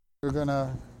We're going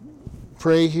to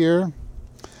pray here.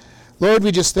 Lord,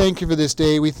 we just thank you for this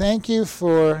day. We thank you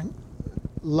for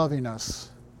loving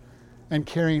us and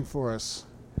caring for us.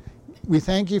 We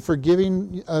thank you for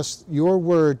giving us your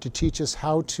word to teach us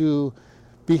how to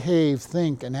behave,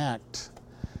 think, and act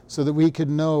so that we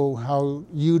could know how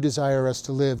you desire us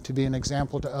to live, to be an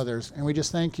example to others. And we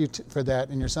just thank you for that.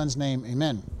 In your Son's name,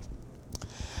 amen.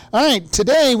 All right,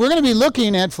 today we're going to be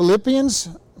looking at Philippians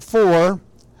 4,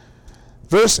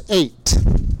 verse 8.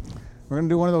 We're going to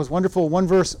do one of those wonderful one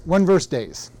verse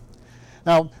days.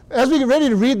 Now, as we get ready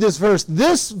to read this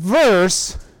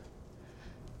verse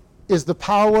is the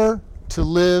power to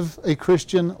live a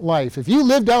Christian life. If you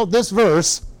lived out this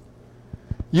verse,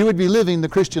 you would be living the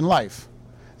Christian life.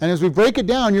 And as we break it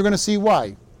down, you're going to see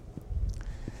why.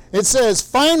 It says,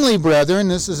 finally, brethren,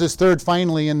 this is his third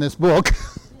finally in this book.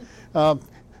 Paul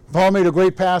made a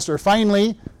great pastor.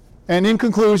 Finally, and in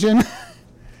conclusion,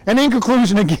 and in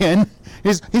conclusion again,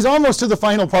 he's almost to the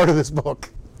final part of this book.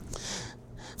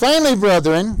 Finally,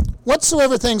 brethren,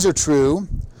 whatsoever things are true,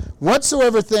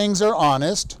 whatsoever things are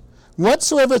honest,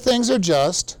 whatsoever things are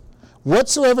just,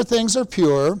 whatsoever things are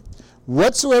pure,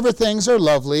 whatsoever things are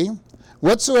lovely,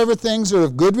 whatsoever things are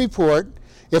of good report,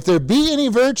 if there be any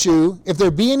virtue, if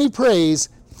there be any praise,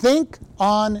 think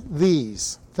on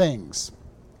these things.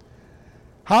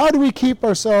 How do we keep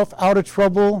ourselves out of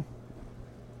trouble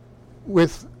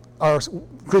with our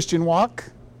Christian walk?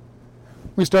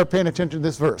 We start paying attention to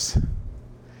this verse.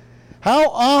 How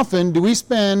often do we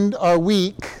spend our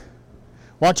week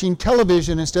watching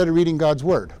television instead of reading God's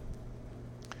Word?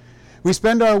 We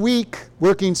spend our week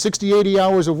working 60, 80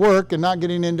 hours of work and not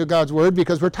getting into God's Word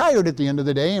because we're tired at the end of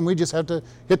the day and we just have to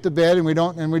hit the bed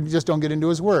and we just don't get into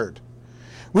His Word.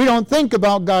 We don't think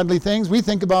about godly things. We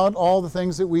think about all the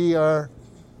things that we are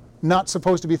not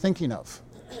supposed to be thinking of.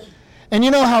 And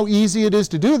you know how easy it is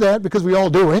to do that because we all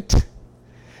do it.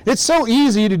 It's so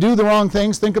easy to do the wrong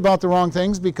things, think about the wrong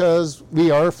things because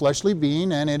we are a fleshly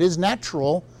being and it is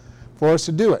natural for us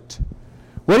to do it.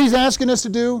 What he's asking us to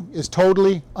do is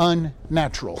totally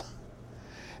unnatural.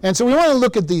 And so we want to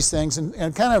look at these things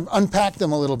and kind of unpack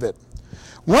them a little bit.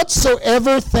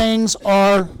 Whatsoever things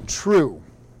are true.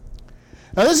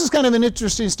 Now this is kind of an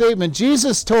interesting statement.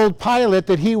 Jesus told Pilate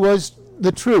that he was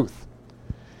the truth.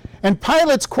 And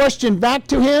Pilate's question back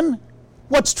to him,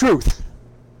 what's truth?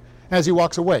 As he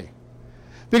walks away.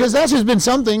 Because that's just been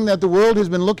something that the world has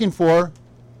been looking for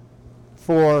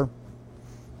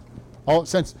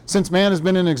since man has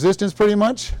been in existence pretty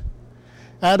much.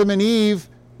 Adam and Eve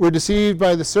were deceived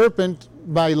by the serpent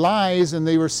by lies and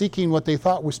they were seeking what they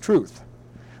thought was truth.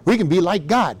 We can be like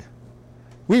God.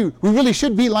 We really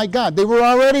should be like God. They were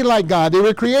already like God. They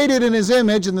were created in His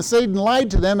image and the Satan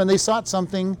lied to them and they sought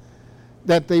something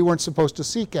that they weren't supposed to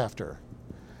seek after.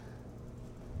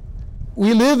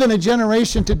 We live in a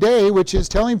generation today which is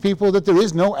telling people that there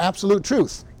is no absolute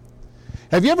truth.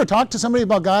 Have you ever talked to somebody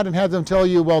about God and had them tell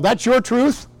you, well, that's your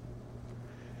truth?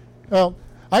 Well,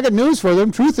 I got news for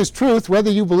them. Truth is truth. Whether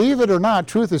you believe it or not,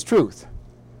 truth is truth.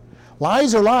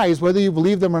 Lies are lies, whether you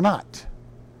believe them or not.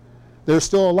 They're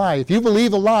still a lie. If you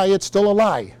believe a lie, it's still a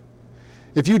lie.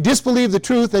 If you disbelieve the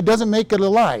truth, that doesn't make it a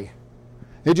lie.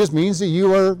 It just means that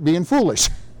you are being foolish.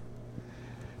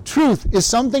 Truth is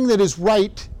something that is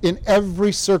right in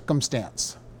every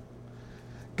circumstance.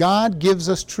 God gives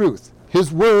us truth.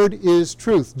 His word is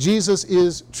truth. Jesus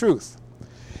is truth.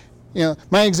 You know,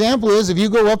 my example is if you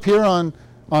go up here on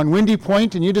Windy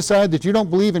Point and you decide that you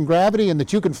don't believe in gravity and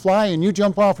that you can fly and you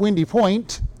jump off Windy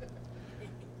Point,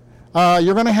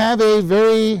 you're going to have a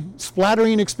very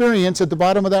splattering experience at the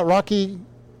bottom of that rocky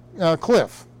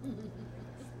cliff.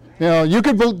 You know, you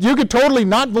could totally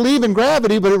not believe in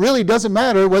gravity, but it really doesn't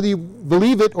matter whether you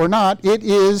believe it or not. It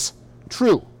is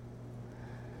true.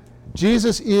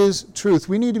 Jesus is truth.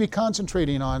 We need to be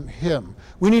concentrating on Him.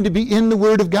 We need to be in the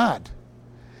Word of God.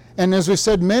 And as we've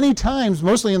said many times,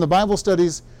 mostly in the Bible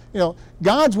studies, you know,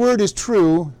 God's Word is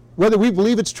true, whether we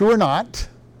believe it's true or not.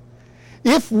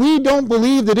 If we don't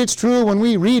believe that it's true when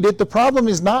we read it, the problem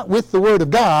is not with the Word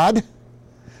of God.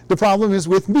 The problem is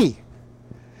with me.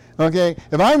 Okay,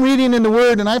 if I'm reading in the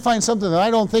Word and I find something that I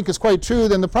don't think is quite true,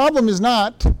 then the problem is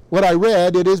not what I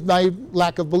read, it is my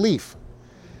lack of belief.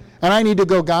 And I need to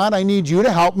go, God, I need you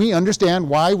to help me understand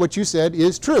why what you said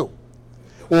is true.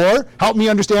 Or help me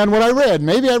understand what I read.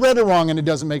 Maybe I read it wrong and it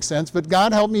doesn't make sense, but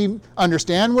God help me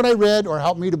understand what I read or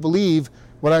help me to believe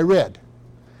what I read.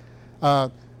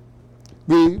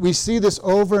 We see this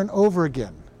over and over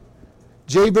again.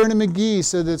 J. Vernon McGee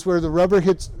said that's where the rubber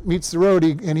meets the road,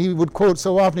 and he would quote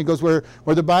so often, he goes, where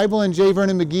the Bible and J.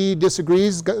 Vernon McGee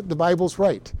disagrees, the Bible's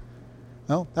right.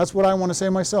 Well, that's what I want to say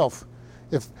myself.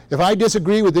 If I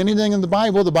disagree with anything in the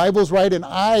Bible's right, and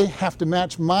I have to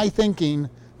match my thinking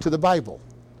to the Bible.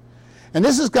 And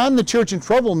this has gotten the church in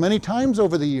trouble many times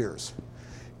over the years.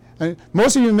 And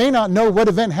most of you may not know what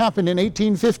event happened in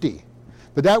 1850,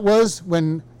 but that was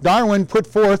when Darwin put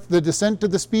forth the descent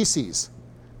of the species.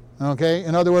 Okay?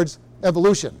 In other words,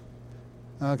 evolution.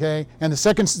 Okay? And the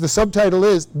subtitle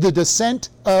is The Descent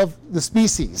of the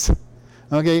Species.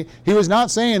 Okay? He was not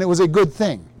saying it was a good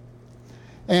thing.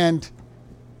 And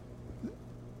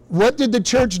what did the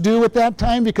church do at that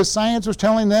time? Because science was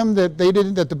telling them that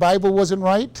that the Bible wasn't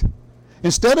right.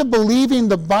 Instead of believing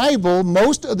the Bible,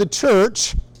 most of the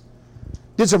church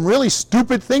did some really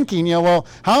stupid thinking. Well,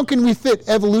 how can we fit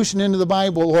evolution into the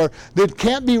Bible? Or that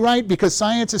can't be right because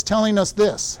science is telling us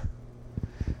this.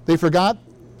 They forgot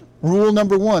rule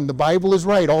number 1. The Bible is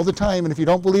right all the time. And if you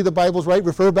don't believe the Bible's right,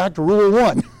 refer back to rule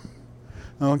 1.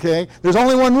 Okay? There's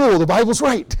only one rule. The Bible's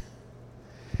right.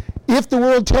 If the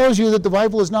world tells you that the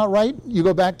Bible is not right, you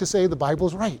go back to say the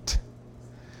Bible's right.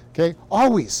 Okay?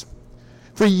 Always.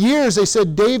 For years they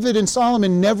said David and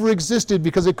Solomon never existed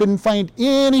because they couldn't find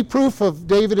any proof of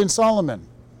David and Solomon.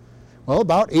 Well,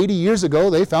 about 80 years ago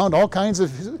they found all kinds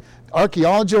of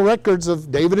archaeological records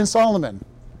of David and Solomon.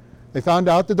 They found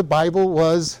out that the Bible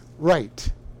was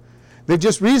right. They've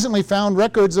just recently found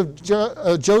records of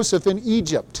Joseph in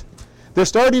Egypt. They're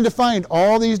starting to find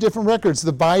all these different records.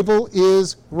 The Bible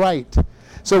is right.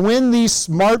 So when these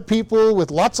smart people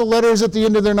with lots of letters at the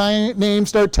end of their name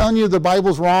start telling you the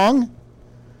Bible's wrong,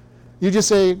 you just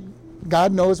say,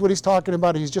 God knows what he's talking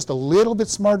about. He's just a little bit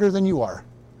smarter than you are.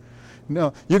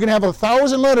 No, you can have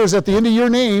 1,000 letters at the end of your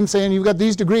name saying you've got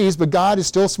these degrees, but God is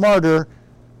still smarter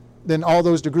than all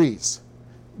those degrees.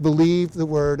 Believe the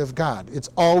Word of God. It's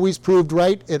always proved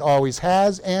right. It always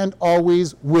has and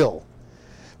always will.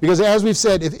 Because as we've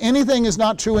said, if anything is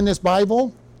not true in this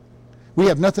Bible, we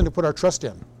have nothing to put our trust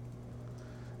in.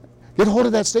 Get hold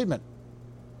of that statement.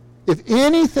 If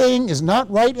anything is not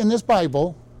right in this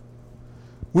Bible,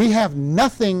 we have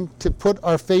nothing to put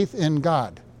our faith in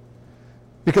God.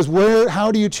 Because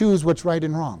how do you choose what's right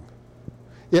and wrong?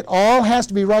 It all has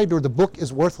to be right or the book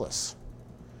is worthless.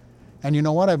 And you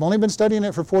know what? I've only been studying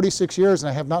it for 46 years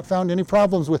and I have not found any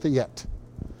problems with it yet.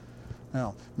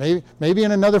 Now, maybe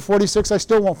in another 46 I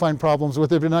still won't find problems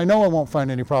with it, and I know I won't find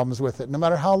any problems with it. No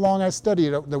matter how long I study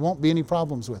it, there won't be any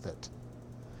problems with it.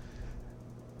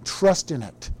 Trust in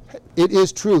it. It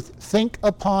is truth. Think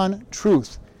upon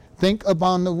truth. Think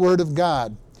upon the Word of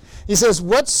God. He says,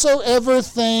 whatsoever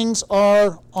things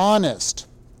are honest.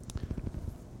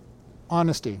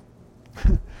 Honesty.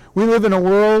 We live in a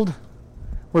world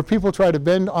where people try to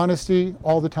bend honesty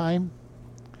all the time.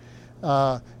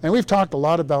 And we've talked a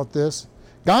lot about this.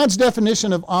 God's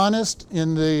definition of honest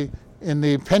in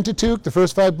the Pentateuch, the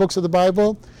first 5 books of the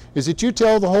Bible, is that you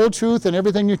tell the whole truth and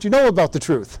everything that you know about the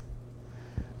truth.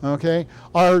 Okay?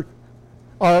 Our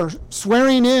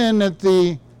swearing in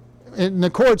the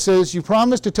court says you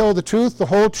promise to tell the truth, the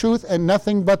whole truth, and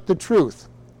nothing but the truth.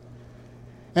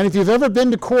 And if you've ever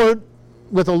been to court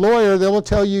with a lawyer, they will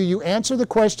tell you answer the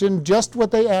question just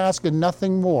what they ask and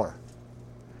nothing more.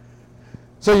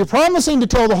 So you're promising to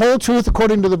tell the whole truth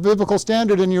according to the biblical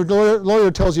standard, and your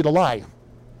lawyer tells you to lie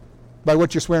by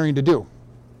what you're swearing to do.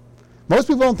 Most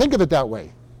people don't think of it that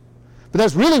way. But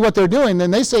that's really what they're doing. Then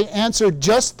they say answer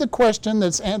just the question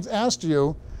that's asked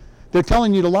you. They're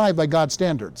telling you to lie by God's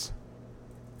standards.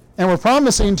 And we're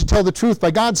promising to tell the truth by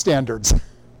God's standards.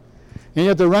 And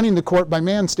yet they're running the court by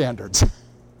man's standards.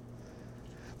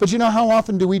 But you know how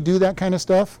often do we do that kind of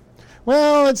stuff?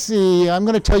 Well, let's see. I'm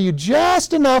going to tell you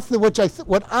just enough that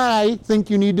what I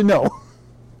think you need to know.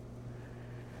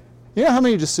 You know how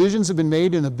many decisions have been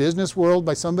made in the business world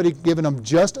by somebody giving them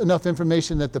just enough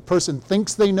information that the person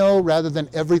thinks they know rather than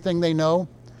everything they know?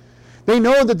 They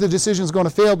know that the decision is going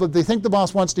to fail, but they think the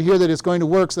boss wants to hear that it's going to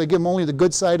work, so they give them only the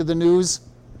good side of the news.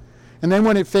 And then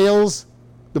when it fails,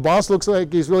 the boss looks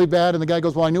like he's really bad, and the guy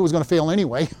goes, well, I knew it was going to fail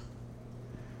anyway.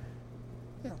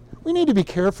 We need to be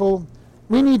careful.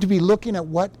 We need to be looking at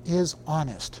what is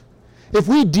honest. If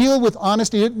we deal with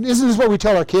honesty, isn't this what we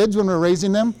tell our kids when we're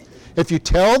raising them? If you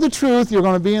tell the truth, you're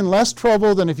going to be in less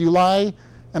trouble than if you lie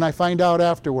and I find out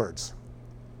afterwards.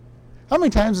 How many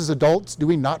times as adults do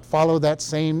we not follow that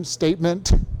same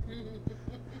statement?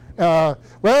 Well,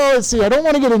 let's see, I don't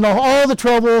want to get into all the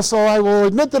trouble, so I will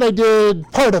admit that I did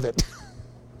part of it.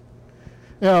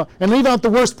 And leave out the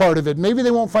worst part of it. Maybe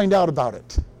they won't find out about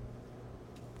it.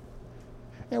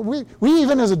 We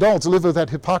even as adults live with that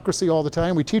hypocrisy all the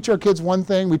time. We teach our kids one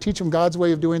thing, we teach them God's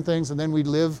way of doing things, and then we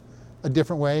live a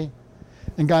different way.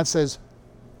 And God says,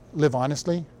 live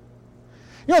honestly.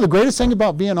 The greatest thing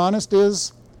about being honest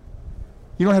is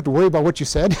you don't have to worry about what you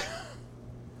said.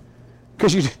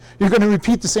 Because you're going to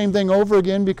repeat the same thing over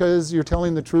again because you're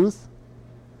telling the truth.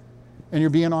 And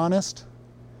you're being honest.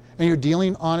 And you're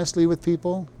dealing honestly with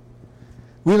people.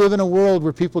 We live in a world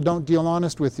where people don't deal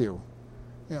honest with you.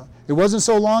 It wasn't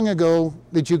so long ago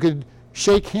that you could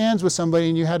shake hands with somebody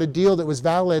and you had a deal that was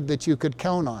valid that you could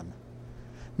count on.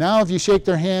 Now if you shake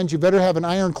their hands, you better have an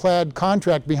ironclad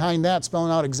contract behind that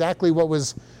spelling out exactly what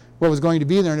was going to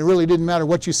be there, and it really didn't matter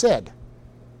what you said.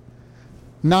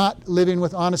 Not living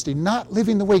with honesty, not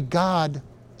living the way God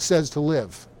says to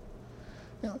live.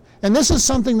 And this is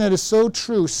something that is so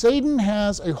true. Satan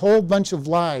has a whole bunch of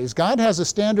lies. God has a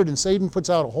standard and Satan puts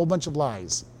out a whole bunch of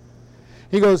lies.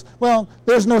 He goes, well,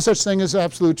 there's no such thing as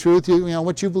absolute truth.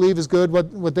 What you believe is good,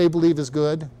 what they believe is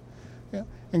good.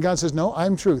 And God says, no,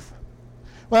 I'm truth.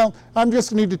 Well, I'm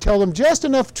just need to tell them just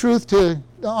enough truth to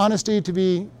honesty to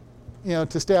be,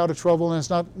 to stay out of trouble, and it's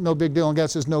no big deal. And God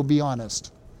says, no, be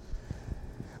honest.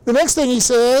 The next thing he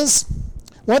says,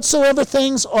 whatsoever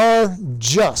things are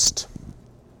just.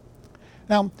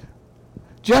 Now,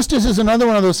 justice is another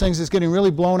one of those things that's getting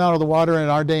really blown out of the water in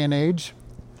our day and age.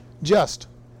 Just,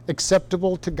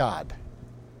 acceptable to God.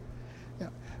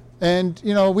 And,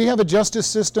 we have a justice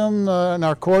system in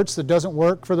our courts that doesn't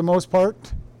work for the most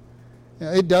part.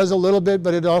 It does a little bit,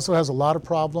 but it also has a lot of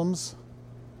problems.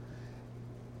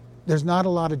 There's not a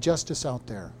lot of justice out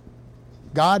there.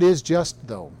 God is just,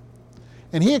 though.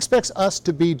 And he expects us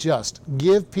to be just.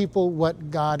 Give people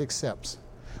what God accepts.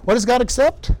 What does God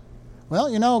accept?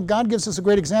 Well, God gives us a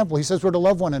great example. He says we're to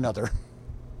love one another.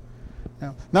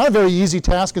 Not a very easy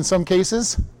task in some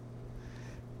cases.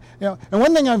 And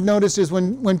one thing I've noticed is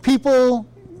when people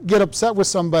get upset with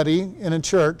somebody in a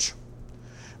church,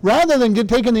 rather than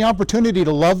taking the opportunity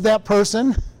to love that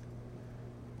person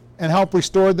and help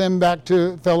restore them back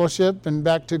to fellowship and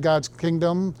back to God's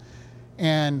kingdom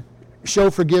and show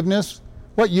forgiveness,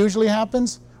 what usually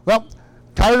happens? Well,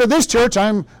 tired of this church,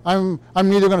 I'm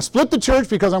either going to split the church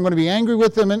because I'm going to be angry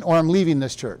with them or I'm leaving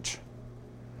this church.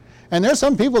 And there's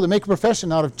some people that make a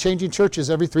profession out of changing churches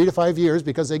every 3 to 5 years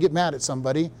because they get mad at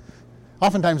somebody.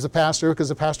 Oftentimes the pastor, because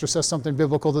the pastor says something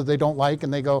biblical that they don't like,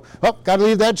 and they go, oh, got to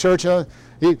leave that church.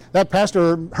 That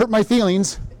pastor hurt my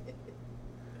feelings.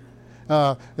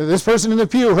 This person in the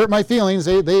pew hurt my feelings.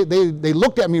 They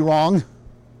looked at me wrong.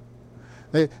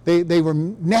 They were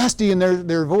nasty in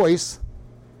their voice.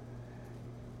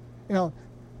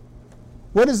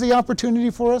 What is the opportunity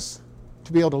for us?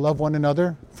 To be able to love one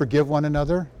another, forgive one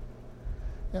another.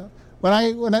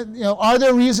 Are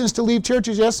there reasons to leave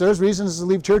churches? Yes, there's reasons to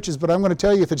leave churches, but I'm going to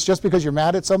tell you, if it's just because you're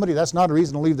mad at somebody, that's not a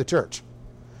reason to leave the church.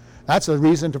 That's a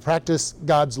reason to practice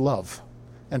God's love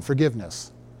and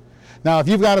forgiveness. Now, if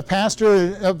you've got a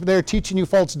pastor up there teaching you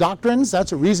false doctrines,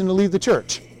 that's a reason to leave the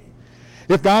church.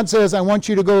 If God says, I want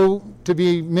you to go to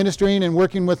be ministering and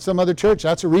working with some other church,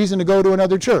 that's a reason to go to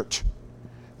another church.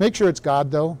 Make sure it's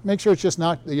God, though. Make sure it's just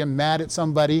not that you're mad at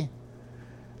somebody.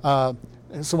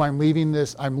 So I'm leaving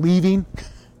this. I'm leaving.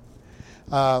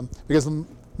 Because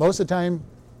most of the time,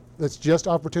 it's just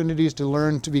opportunities to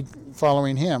learn to be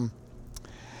following Him.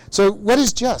 So what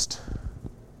is just?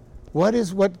 What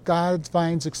is what God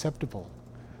finds acceptable?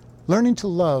 Learning to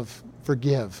love,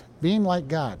 forgive, being like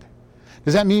God.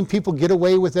 Does that mean people get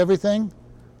away with everything?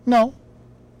 No.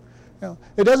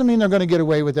 It doesn't mean they're going to get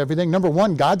away with everything. Number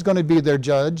one, God's going to be their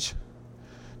judge.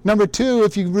 Number two,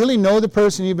 if you really know the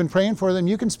person, you've been praying for them,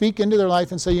 you can speak into their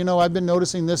life and say, I've been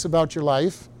noticing this about your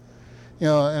life.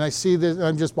 And I see that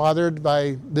I'm just bothered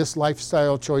by this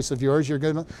lifestyle choice of yours. You're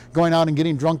going out and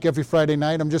getting drunk every Friday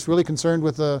night. I'm just really concerned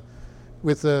with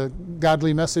the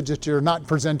godly message that you're not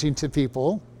presenting to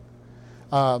people.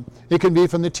 It can be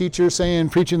from the teacher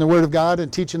preaching the Word of God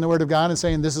and teaching the Word of God and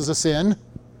saying this is a sin.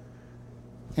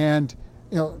 And,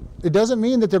 it doesn't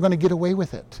mean that they're going to get away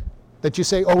with it. That you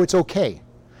say, oh, it's okay.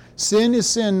 Sin is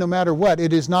sin no matter what.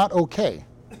 It is not okay.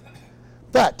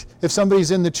 But if somebody's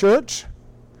in the church,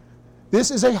 this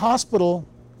is a hospital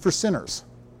for sinners.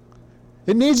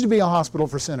 It needs to be a hospital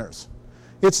for sinners.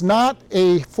 It's not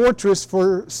a fortress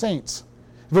for saints.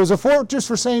 If it was a fortress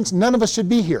for saints, none of us should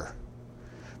be here.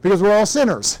 Because we're all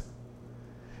sinners.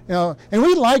 And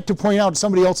we like to point out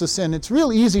somebody else's sin. It's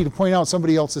real easy to point out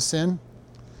somebody else's sin.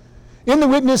 In the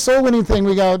witness soul winning thing,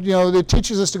 we got, it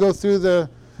teaches us to go through the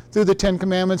 10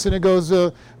 Commandments, and it goes,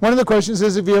 one of the questions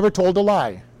is, have you ever told a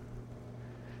lie?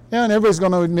 And everybody's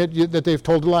going to admit that they've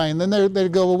told a lie. And then they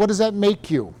go, well, what does that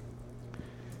make you?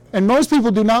 And most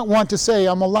people do not want to say,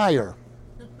 I'm a liar.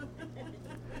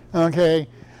 Okay?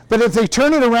 But if they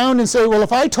turn it around and say, well,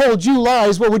 if I told you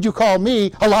lies, what would you call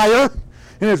me? A liar?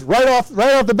 And it's right off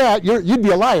the bat, you'd be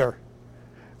a liar.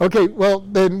 Okay, well,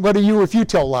 then what do you if you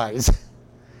tell lies?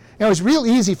 You know, it's real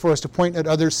easy for us to point at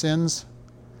other sins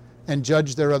and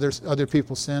judge their other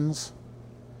people's sins.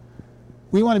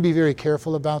 We want to be very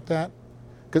careful about that,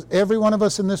 because every one of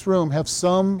us in this room have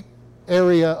some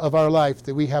area of our life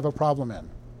that we have a problem in.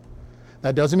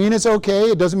 That doesn't mean it's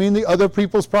okay. It doesn't mean the other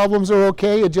people's problems are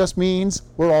okay. It just means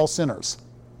we're all sinners.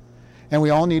 And we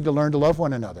all need to learn to love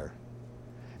one another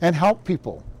and help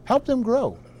people. Help them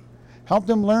grow. Help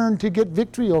them learn to get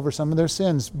victory over some of their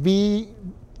sins. Be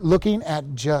looking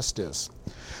at justice.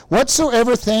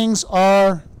 Whatsoever things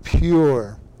are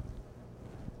pure.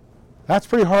 That's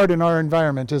pretty hard in our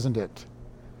environment, isn't it?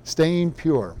 Staying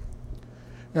pure.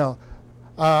 You know,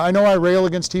 I know I rail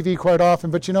against TV quite often,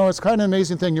 but you know, it's kind of an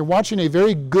amazing thing. You're watching a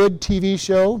very good TV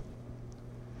show,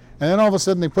 and then all of a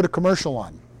sudden they put a commercial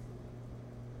on.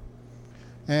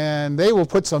 And they will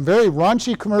put some very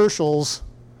raunchy commercials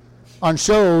on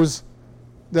shows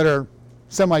that are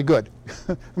semi-good.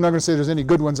 I'm not going to say there's any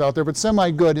good ones out there, but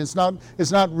semi-good. It's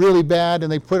not really bad,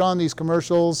 and they put on these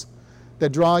commercials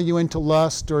that draw you into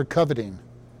lust or coveting.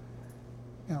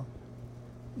 You know,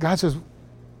 God says,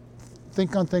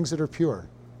 think on things that are pure.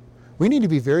 We need to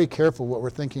be very careful what we're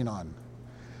thinking on.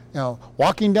 You know,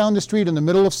 walking down the street in the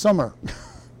middle of summer,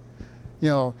 you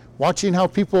know, watching how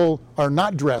people are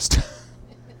not dressed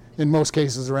in most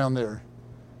cases around there.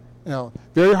 You know,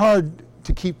 very hard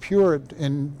to keep pure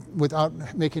and without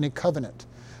making a covenant.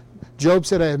 Job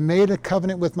said, I have made a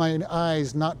covenant with my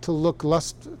eyes not to look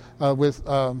lustfully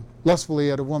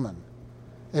at a woman.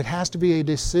 It has to be a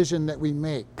decision that we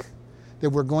make,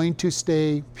 that we're going to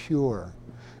stay pure.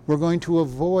 We're going to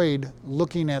avoid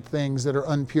looking at things that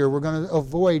are impure. We're going to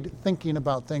avoid thinking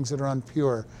about things that are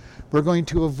impure. We're going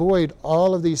to avoid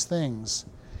all of these things.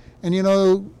 And you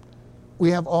know, we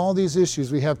have all these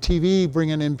issues. We have TV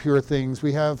bringing impure things.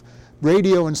 We have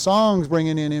radio and songs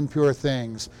bringing in impure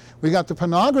things. We got the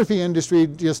pornography industry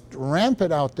just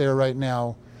rampant out there right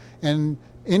now. And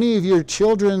any of your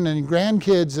children and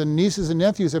grandkids and nieces and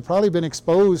nephews have probably been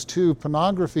exposed to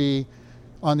pornography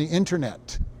on the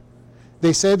internet.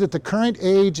 They say that the current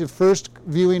age of first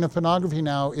viewing of pornography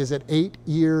now is at 8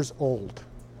 years old.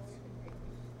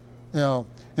 You know,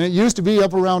 and it used to be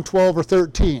up around 12 or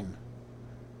 13.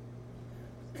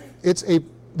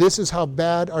 This is how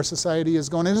bad our society is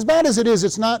going. And as bad as it is,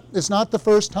 it's not the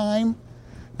first time.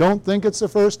 Don't think it's the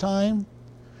first time.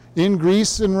 In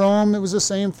Greece and Rome, it was the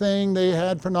same thing. They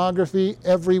had pornography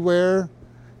everywhere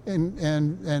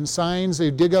and signs. They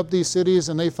dig up these cities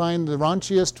and they find the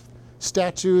raunchiest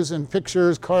statues and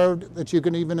pictures carved that you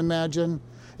can even imagine.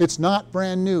 It's not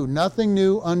brand new. Nothing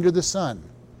new under the sun.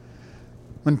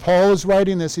 When Paul is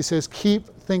writing this, he says, keep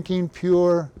thinking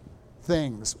pure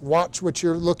things. Watch what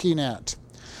you're looking at.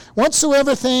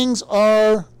 Whatsoever things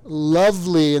are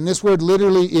lovely, and this word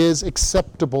literally is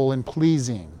acceptable and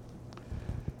pleasing.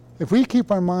 If we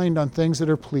keep our mind on things that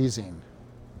are pleasing,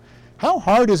 how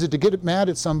hard is it to get mad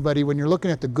at somebody when you're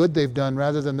looking at the good they've done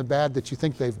rather than the bad that you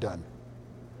think they've done?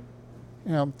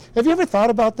 You know, have you ever thought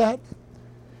about that?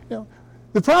 You know,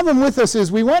 the problem with us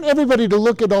is we want everybody to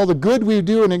look at all the good we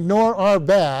do and ignore our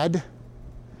bad.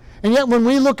 And yet when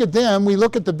we look at them, we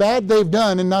look at the bad they've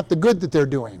done and not the good that they're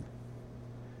doing.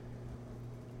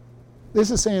 This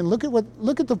is saying, look at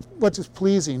what is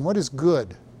pleasing, what is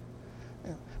good.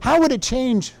 How would it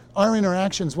change our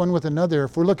interactions one with another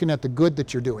if we're looking at the good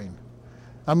that you're doing?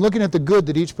 I'm looking at the good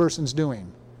that each person's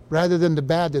doing rather than the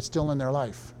bad that's still in their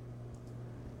life.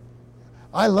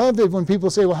 I love it when people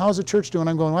say, well, how's the church doing?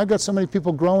 I'm going, well, I've got so many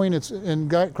people growing in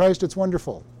Christ, it's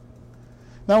wonderful.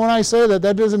 Now, when I say that,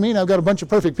 that doesn't mean I've got a bunch of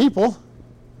perfect people,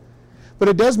 but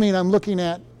it does mean I'm looking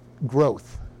at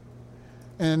growth.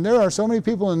 And there are so many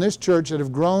people in this church that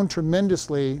have grown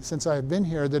tremendously since I've been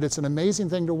here that it's an amazing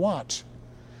thing to watch.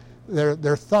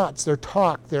 Their thoughts, their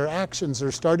talk, their actions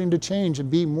are starting to change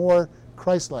and be more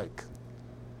Christ-like.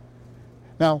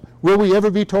 Now, will we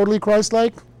ever be totally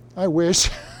Christ-like? I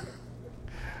wish.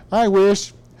 I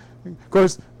wish. Of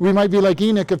course, we might be like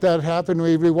Enoch if that happened.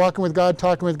 We'd be walking with God,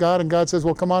 talking with God, and God says,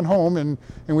 well, come on home, and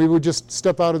we would just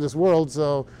step out of this world.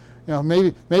 So, you know,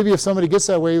 maybe if somebody gets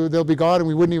that way, they'll be God, and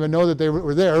we wouldn't even know that they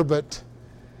were there. But,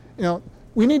 you know,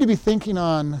 we need to be thinking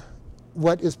on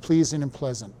what is pleasing and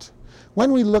pleasant.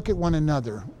 When we look at one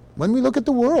another, when we look at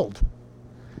the world,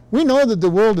 we know that the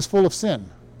world is full of sin.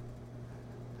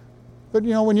 But, you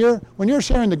know, when you're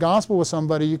sharing the gospel with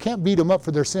somebody, you can't beat them up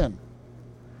for their sin.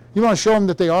 You want to show them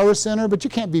that they are a sinner, but you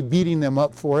can't be beating them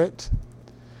up for it.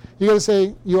 You got to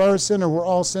say, you are a sinner. We're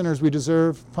all sinners. We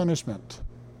deserve punishment.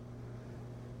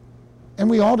 And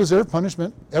we all deserve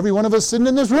punishment. Every one of us sitting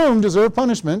in this room deserve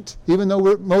punishment, even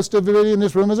though most of everybody in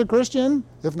this room is a Christian,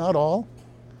 if not all.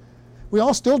 We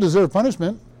all still deserve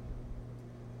punishment.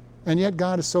 And yet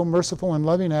God is so merciful and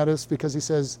loving at us because he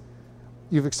says,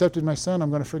 you've accepted my son,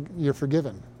 you're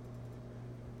forgiven.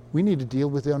 We need to deal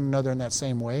with one another in that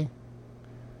same way.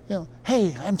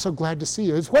 Hey, I'm so glad to see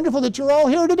you. It's wonderful that you're all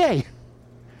here today.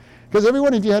 Because every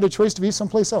one of you had a choice to be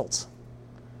someplace else.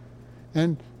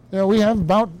 And we have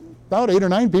about 8 or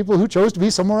 9 people who chose to be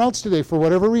somewhere else today for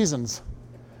whatever reasons.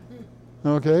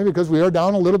 Okay, because we are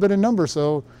down a little bit in number,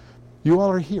 so you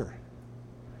all are here.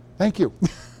 Thank you.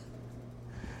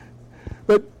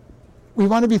 But we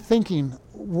want to be thinking,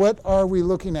 what are we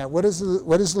looking at? What is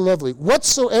the lovely?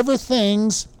 Whatsoever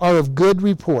things are of good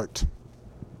report.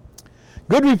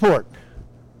 Good report.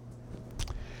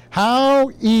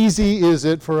 How easy is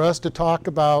it for us to talk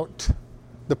about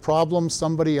the problems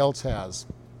somebody else has?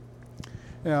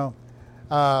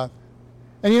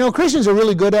 Christians are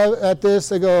really good at this.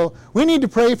 They go, we need to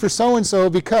pray for so-and-so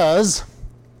because,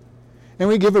 and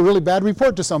we give a really bad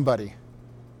report to somebody.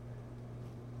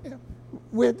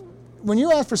 When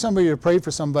you ask for somebody to pray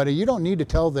for somebody, you don't need to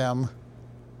tell them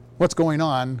what's going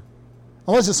on,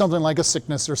 unless it's something like a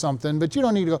sickness or something, but you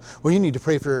don't need to go, well, you need to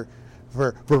pray for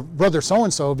brother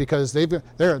so-and-so because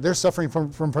they're suffering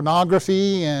from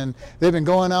pornography and they've been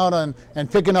going out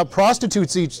and picking up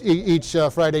prostitutes each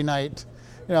Friday night.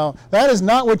 That is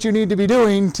not what you need to be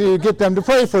doing to get them to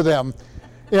pray for them.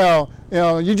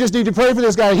 You just need to pray for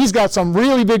this guy. He's got some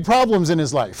really big problems in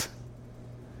his life.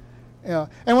 And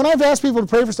when I've asked people to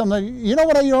pray for something, you know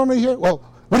what I normally hear? Well,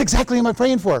 what exactly am I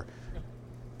praying for?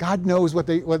 God knows what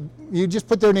you just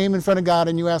put their name in front of God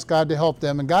and you ask God to help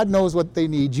them, and God knows what they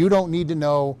need. You don't need to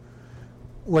know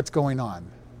what's going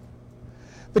on.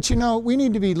 But we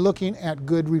need to be looking at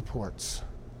good reports.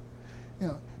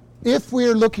 If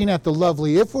we're looking at the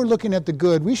lovely, if we're looking at the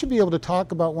good, we should be able to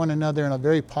talk about one another in a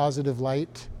very positive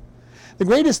light. The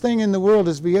greatest thing in the world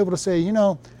is to be able to say,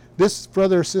 this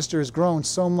brother or sister has grown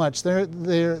so much.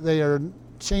 They are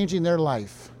changing their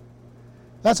life.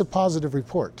 That's a positive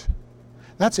report.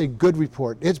 That's a good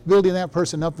report. It's building that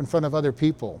person up in front of other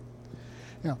people.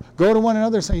 Go to one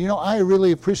another and say, I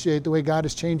really appreciate the way God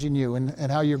is changing you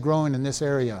and how you're growing in this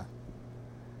area.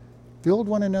 Build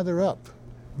one another up.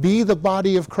 Be the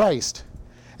body of Christ.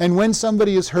 And when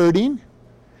somebody is hurting,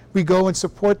 we go and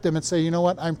support them and say, you know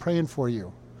what, I'm praying for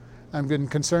you. I'm getting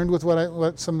concerned with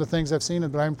what some of the things I've seen,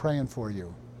 but I'm praying for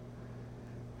you.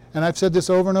 And I've said this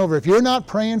over and over. If you're not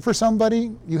praying for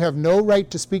somebody, you have no right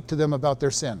to speak to them about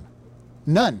their sin.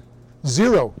 None.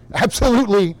 Zero.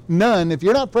 Absolutely none. If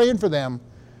you're not praying for them,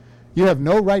 you have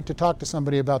no right to talk to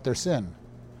somebody about their sin.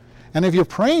 And if you're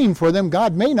praying for them,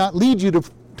 God may not lead you to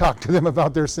talk to them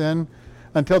about their sin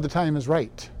until the time is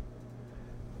right.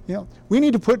 We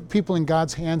need to put people in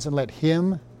God's hands and let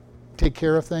Him take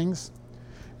care of things.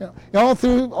 All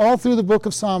through the book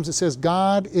of Psalms it says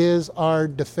God is our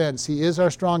defense. He is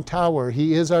our strong tower.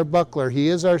 He is our buckler. He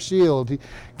is our shield.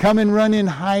 Come and run and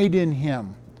hide in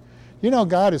Him.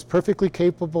 God is perfectly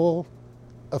capable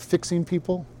of fixing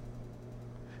people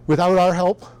without our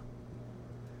help.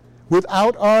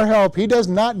 Without our help. He does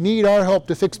not need our help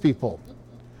to fix people.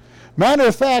 Matter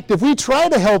of fact, if we try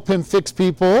to help Him fix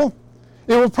people,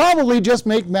 it will probably just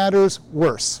make matters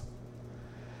worse.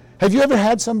 Have you ever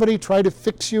had somebody try to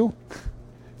fix you?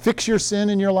 Fix your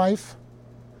sin in your life?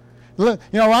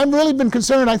 I've really been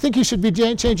concerned. I think you should be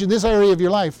changing this area of your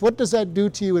life. What does that do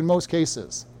to you in most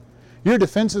cases? Your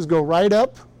defenses go right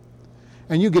up,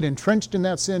 and you get entrenched in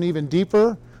that sin even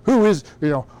deeper. Who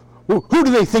do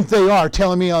they think they are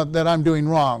telling me that I'm doing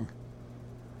wrong?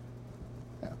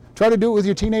 Try to do it with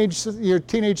your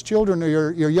teenage children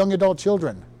or your young adult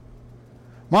children.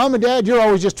 Mom and Dad, you're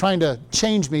always just trying to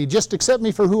change me. Just accept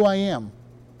me for who I am.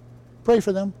 Pray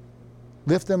for them.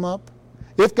 Lift them up.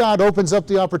 If God opens up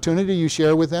the opportunity, you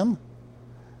share with them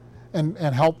and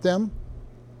help them.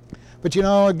 But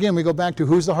again, we go back to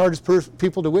who's the hardest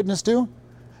people to witness to?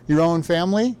 Your own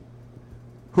family.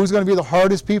 Who's going to be the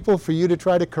hardest people for you to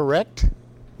try to correct?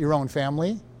 Your own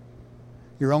family.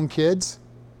 Your own kids.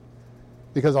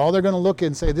 Because all they're going to look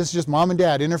and say, this is just mom and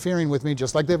dad interfering with me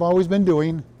just like they've always been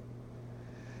doing.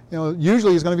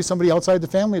 Usually it's going to be somebody outside the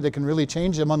family that can really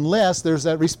change them unless there's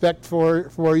that respect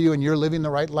for you and you're living the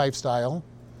right lifestyle.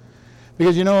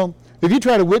 Because, if you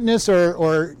try to witness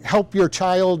or help your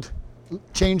child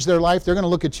change their life, they're going to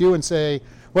look at you and say,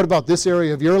 what about this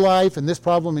area of your life and this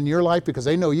problem in your life? Because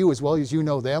they know you as well as you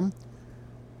know them.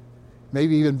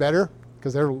 Maybe even better,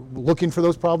 because they're looking for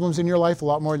those problems in your life a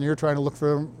lot more than you're trying to look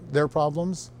for their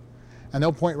problems. And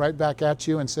they'll point right back at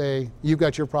you and say, you've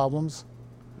got your problems.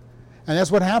 And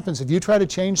that's what happens. If you try to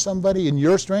change somebody in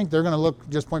your strength, they're going to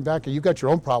just point back at you got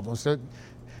your own problems. And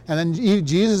then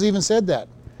Jesus even said that.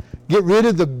 Get rid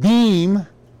of the beam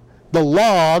the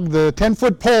log, the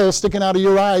 10-foot pole sticking out of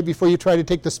your eye before you try to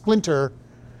take the splinter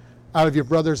out of your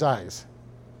brother's eyes.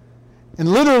 And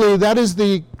literally, that is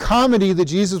the comedy that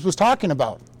Jesus was talking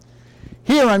about.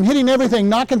 Here, I'm hitting everything,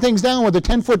 knocking things down with a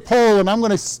 10-foot pole, and I'm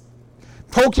going to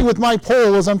poke you with my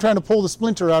pole as I'm trying to pull the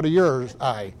splinter out of your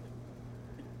eye.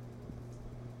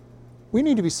 We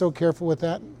need to be so careful with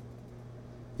that.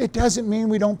 It doesn't mean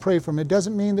we don't pray for him. It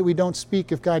doesn't mean that we don't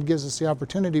speak if God gives us the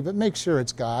opportunity, but make sure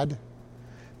it's God.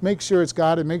 Make sure it's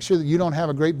God, and make sure that you don't have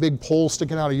a great big pole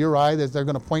sticking out of your eye that they're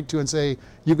going to point to and say,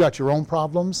 you've got your own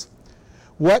problems.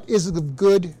 What is the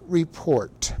good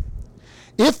report?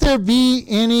 If there be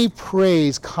any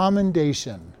praise,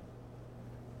 commendation.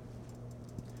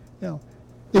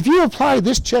 If you apply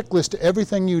this checklist to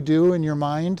everything you do in your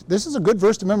mind, this is a good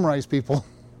verse to memorize, people.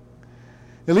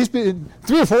 At least 3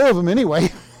 or 4 of them anyway.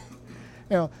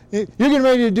 You're getting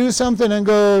ready to do something and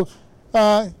go,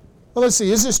 well, let's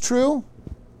see, is this true?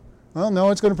 Well, no,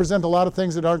 it's going to present a lot of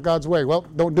things that aren't God's way. Well,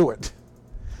 don't do it.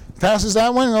 Passes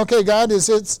that one? Okay, God, is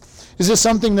this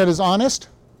something that is honest?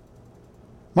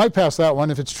 Might pass that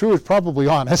one. If it's true, it's probably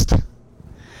honest.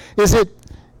 Is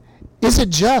it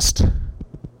just?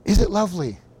 Is it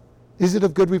lovely? Is it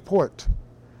of good report?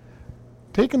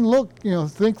 Take a look,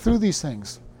 think through these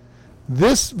things.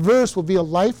 This verse will be a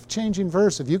life-changing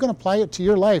verse. If you can apply it to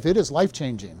your life, it is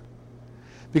life-changing.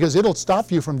 Because it'll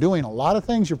stop you from doing a lot of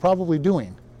things you're probably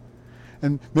doing.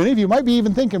 And many of you might be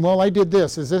even thinking, well, I did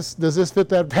this. Does this fit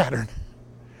that pattern?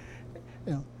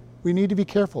 We need to be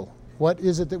careful. What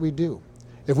is it that we do?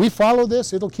 If we follow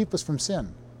this, it'll keep us from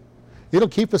sin. It'll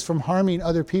keep us from harming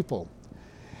other people.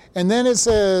 And then it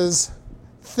says,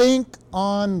 think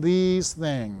on these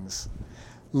things.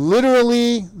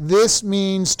 Literally, this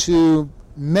means to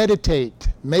meditate,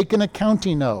 make an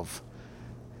accounting of.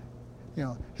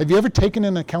 Have you ever taken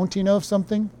an accounting of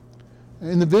something?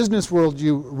 In the business world,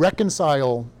 you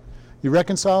reconcile your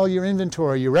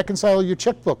inventory, you reconcile your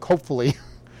checkbook, hopefully,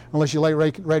 unless you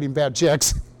like writing bad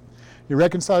checks. You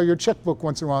reconcile your checkbook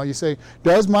once in a while. You say,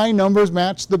 does my numbers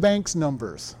match the bank's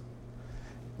numbers?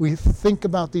 We think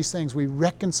about these things. We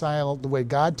reconcile the way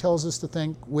God tells us to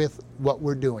think with what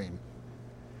we're doing.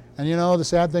 And the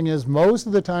sad thing is, most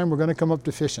of the time we're going to come up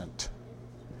deficient.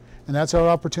 And that's our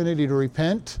opportunity to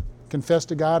repent, confess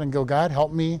to God, and go, God,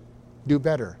 help me do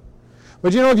better.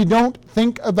 But if you don't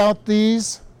think about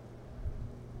these,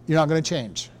 you're not going to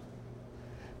change.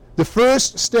 The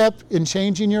first step in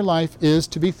changing your life is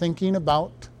to be thinking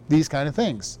about these kind of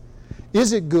things.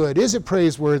 Is it good? Is it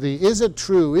praiseworthy? Is it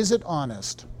true? Is it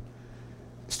honest?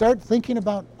 Start thinking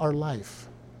about our life.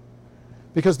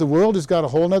 Because the world has got a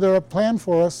whole other plan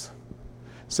for us.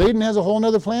 Satan has a whole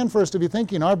other plan for us to be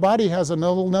thinking. Our body has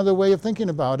another way of thinking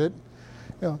about it.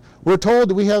 We're told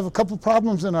that we have a couple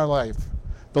problems in our life.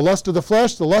 The lust of the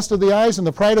flesh, the lust of the eyes, and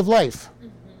the pride of life.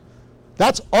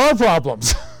 That's our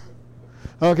problems.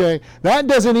 Okay? That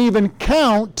doesn't even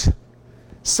count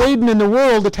Satan and the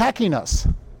world attacking us.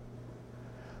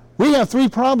 We have 3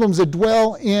 problems that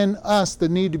dwell in us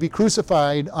that need to be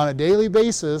crucified on a daily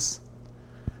basis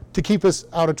to keep us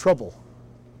out of trouble.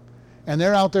 And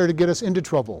they're out there to get us into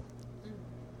trouble.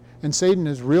 And Satan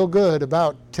is real good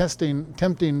about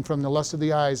tempting from the lust of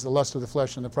the eyes, the lust of the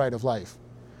flesh, and the pride of life.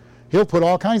 He'll put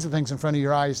all kinds of things in front of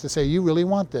your eyes to say, you really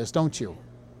want this, don't you?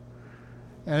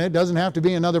 And it doesn't have to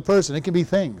be another person. It can be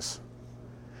things.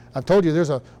 I've told you there's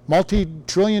a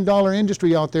multi-trillion-dollar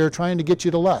industry out there trying to get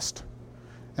you to lust.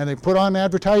 And they put on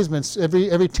advertisements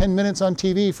every 10 minutes on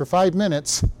TV for 5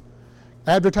 minutes.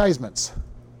 Advertisements.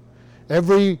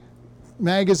 Every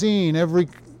magazine, every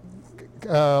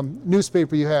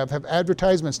newspaper you have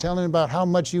advertisements telling about how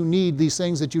much you need these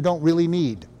things that you don't really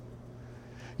need.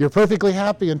 You're perfectly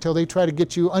happy until they try to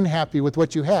get you unhappy with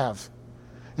what you have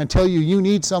and tell you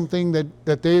need something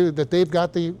that they've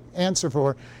got the answer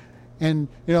for. And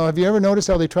have you ever noticed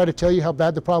how they try to tell you how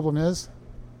bad the problem is?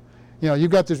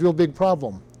 You've got this real big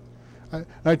problem.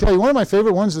 I tell you, one of my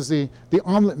favorite ones is the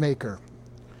omelet maker.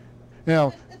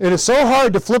 It is so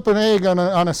hard to flip an egg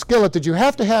on a skillet that you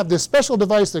have to have this special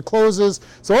device that closes.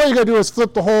 So all you got to do is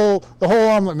flip the whole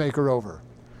omelet maker over.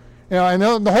 I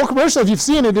know the whole commercial, if you've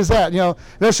seen it, is that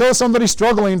they'll show somebody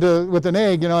struggling with an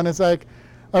egg, and it's like,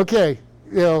 okay,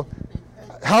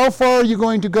 how far are you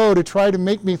going to go to try to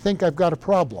make me think I've got a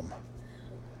problem?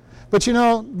 But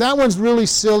that one's really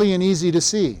silly and easy to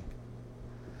see.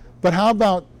 But how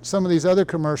about some of these other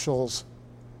commercials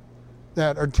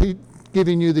that are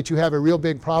giving you that you have a real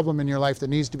big problem in your life that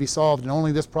needs to be solved and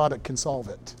only this product can solve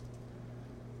it?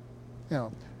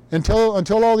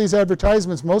 Until all these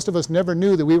advertisements, most of us never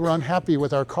knew that we were unhappy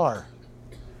with our car.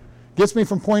 Gets me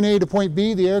from point A to point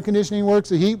B. The air conditioning works,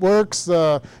 the heat works,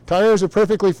 the tires are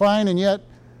perfectly fine, and yet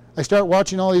I start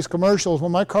watching all these commercials. Well,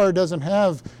 my car doesn't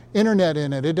have internet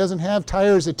in it. It doesn't have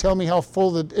tires that tell me how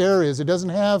full the air is. It doesn't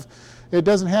have a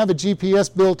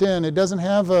GPS built in. It doesn't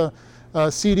have a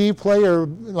CD player,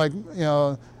 like,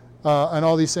 and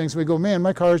all these things. We go, man,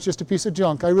 my car is just a piece of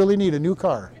junk. I really need a new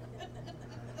car.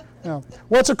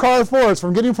 What's a car for? It's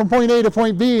from getting from point A to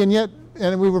point B, and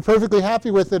we were perfectly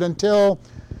happy with it until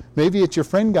maybe it's your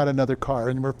friend got another car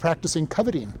and we're practicing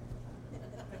coveting.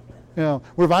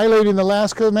 We're violating the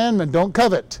last commandment, don't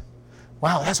covet.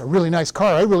 Wow, that's a really nice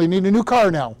car. I really need a new car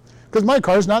now because my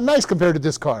car's not nice compared to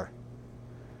this car.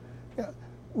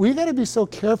 We got to be so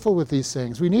careful with these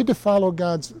things. We need to follow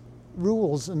God's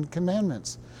rules and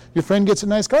commandments. Your friend gets a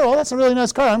nice car. Oh, that's a really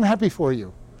nice car. I'm happy for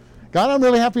you. God, I'm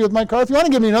really happy with my car. If you want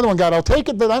to give me another one, God, I'll take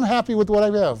it, but I'm happy with what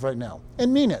I have right now.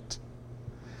 And mean it.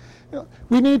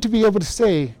 We need to be able to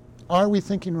say, are we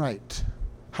thinking right?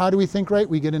 How do we think right?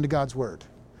 We get into God's Word.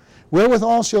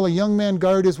 Wherewithal shall a young man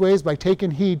guard his ways? By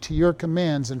taking heed to your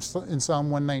commands in Psalm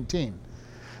 119.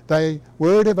 Thy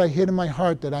word have I hid in my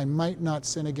heart that I might not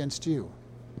sin against you.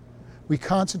 We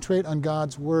concentrate on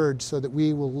God's Word so that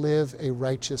we will live a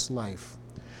righteous life.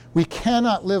 We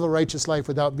cannot live a righteous life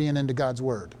without being into God's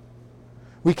Word.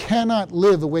 We cannot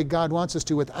live the way God wants us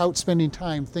to without spending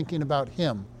time thinking about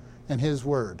Him and His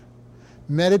Word.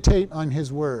 Meditate on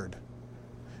His Word.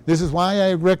 This is why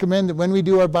I recommend that when we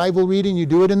do our Bible reading, you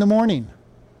do it in the morning.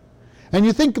 And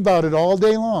you think about it all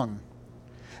day long.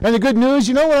 And the good news,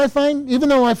 you know what I find? Even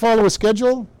though I follow a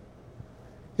schedule,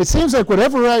 it seems like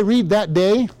whatever I read that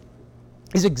day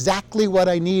is exactly what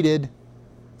I needed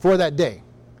for that day.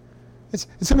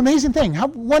 It's an amazing thing. How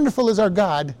wonderful is our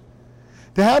God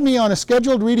to have me on a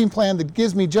scheduled reading plan that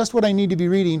gives me just what I need to be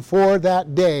reading for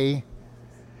that day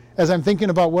as I'm thinking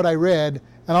about what I read,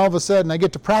 and all of a sudden I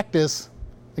get to practice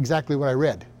exactly what I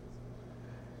read.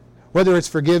 Whether it's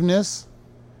forgiveness,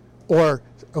 or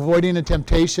avoiding a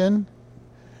temptation,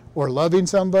 or loving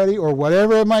somebody, or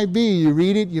whatever it might be, you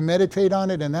read it, you meditate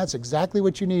on it, and that's exactly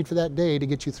what you need for that day to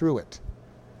get you through it.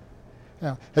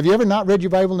 Now, have you ever not read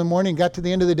your Bible in the morning, got to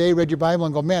the end of the day, read your Bible,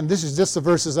 and go, man, this is just the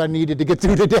verses I needed to get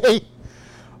through today?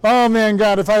 Oh man,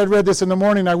 God, if I had read this in the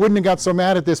morning, I wouldn't have got so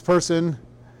mad at this person.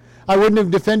 I wouldn't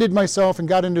have defended myself and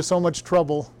got into so much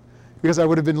trouble because I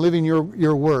would have been living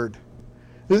your word.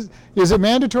 Is it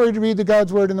mandatory to read the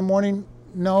God's Word in the morning?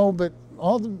 No, but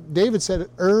David said,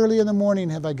 early in the morning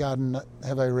have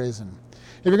I risen.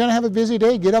 If you're going to have a busy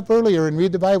day, get up earlier and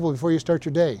read the Bible before you start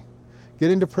your day. Get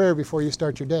into prayer before you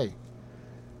start your day.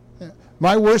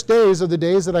 My worst days are the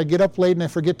days that I get up late and I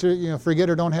forget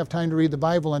or don't have time to read the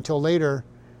Bible until later,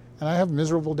 and I have a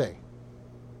miserable day.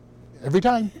 Every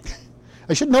time.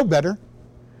 I should know better.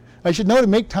 I should know to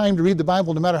make time to read the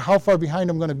Bible no matter how far behind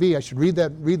I'm going to be. I should read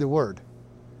the Word.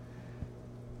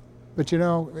 But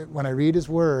when I read His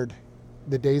Word,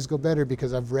 the days go better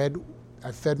because I've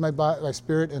fed my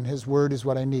spirit, and His Word is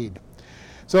what I need.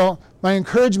 So my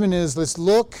encouragement is, let's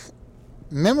look,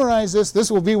 memorize this. This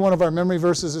will be one of our memory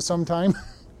verses at some time.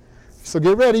 So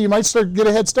get ready. You might get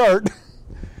a head start.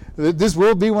 This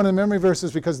will be one of the memory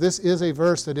verses because this is a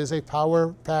verse that is a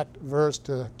power-packed verse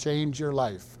to change your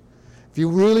life. If you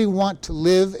really want to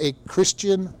live a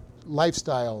Christian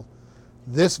lifestyle,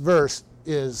 this verse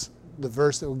is the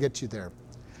verse that will get you there.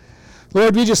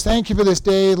 Lord, we just thank you for this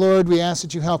day. Lord, we ask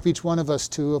that you help each one of us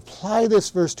to apply this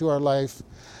verse to our life,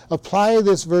 apply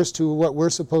this verse to what we're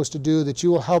supposed to do, that you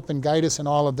will help and guide us in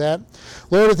all of that.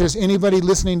 Lord, if there's anybody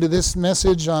listening to this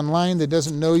message online that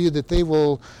doesn't know you, that they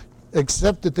will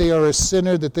accept that they are a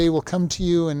sinner, that they will come to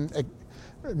you and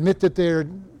admit that they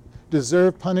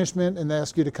deserve punishment and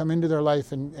ask you to come into their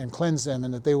life and cleanse them,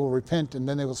 and that they will repent, and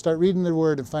then they will start reading the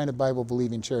Word and find a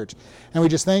Bible-believing church. And we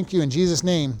just thank you in Jesus'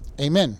 name. Amen.